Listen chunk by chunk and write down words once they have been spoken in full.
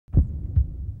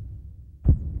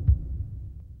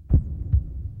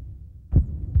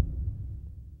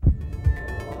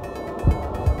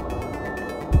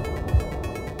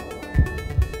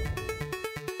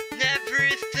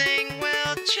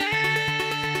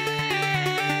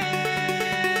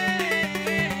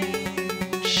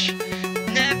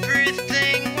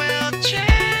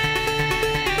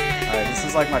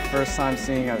was like my first time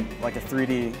seeing like a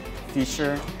 3D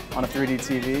feature on a 3D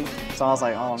TV. So I was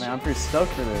like, oh man, I'm pretty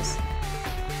stoked for this.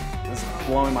 This is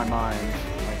blowing my mind.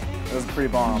 Like, it was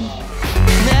pretty bomb.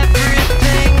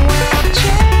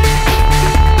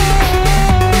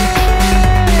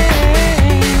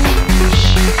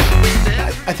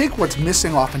 I think what's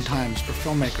missing oftentimes for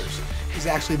filmmakers is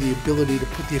actually the ability to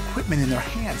put the equipment in their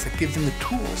hands that gives them the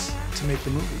tools to make the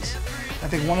movies. I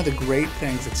think one of the great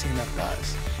things that CMF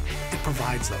does, it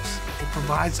provides those. It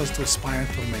provides those to aspiring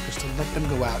filmmakers to let them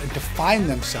go out and define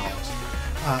themselves,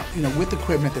 with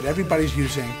equipment that everybody's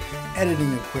using,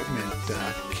 editing equipment,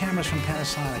 cameras from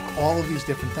Panasonic, all of these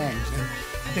different things. And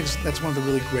I think that's one of the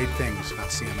really great things about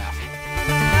CMF.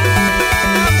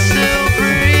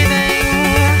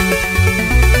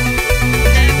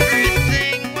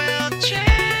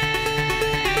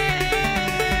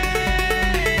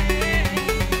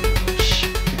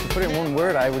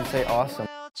 I would say awesome,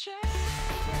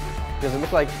 because it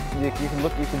looked like you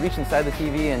could reach inside the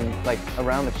TV and like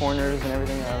around the corners and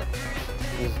everything.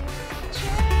 Everything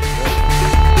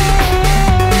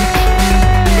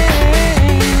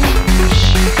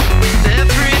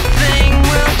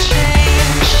will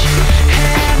change,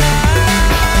 and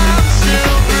I'm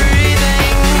still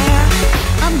breathing.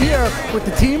 I'm here with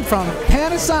the team from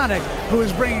Panasonic, who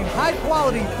is bringing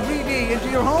high-quality 3D into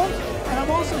your homes. And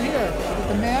I'm also here with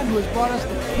the man who has brought us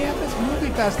the Campus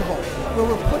Movie Festival, where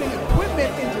we're putting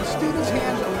equipment into students'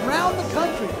 hands around the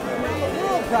country, around the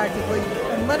world practically,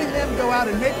 and letting them go out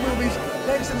and make movies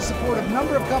thanks to the support of a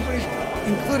number of companies,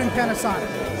 including Panasonic.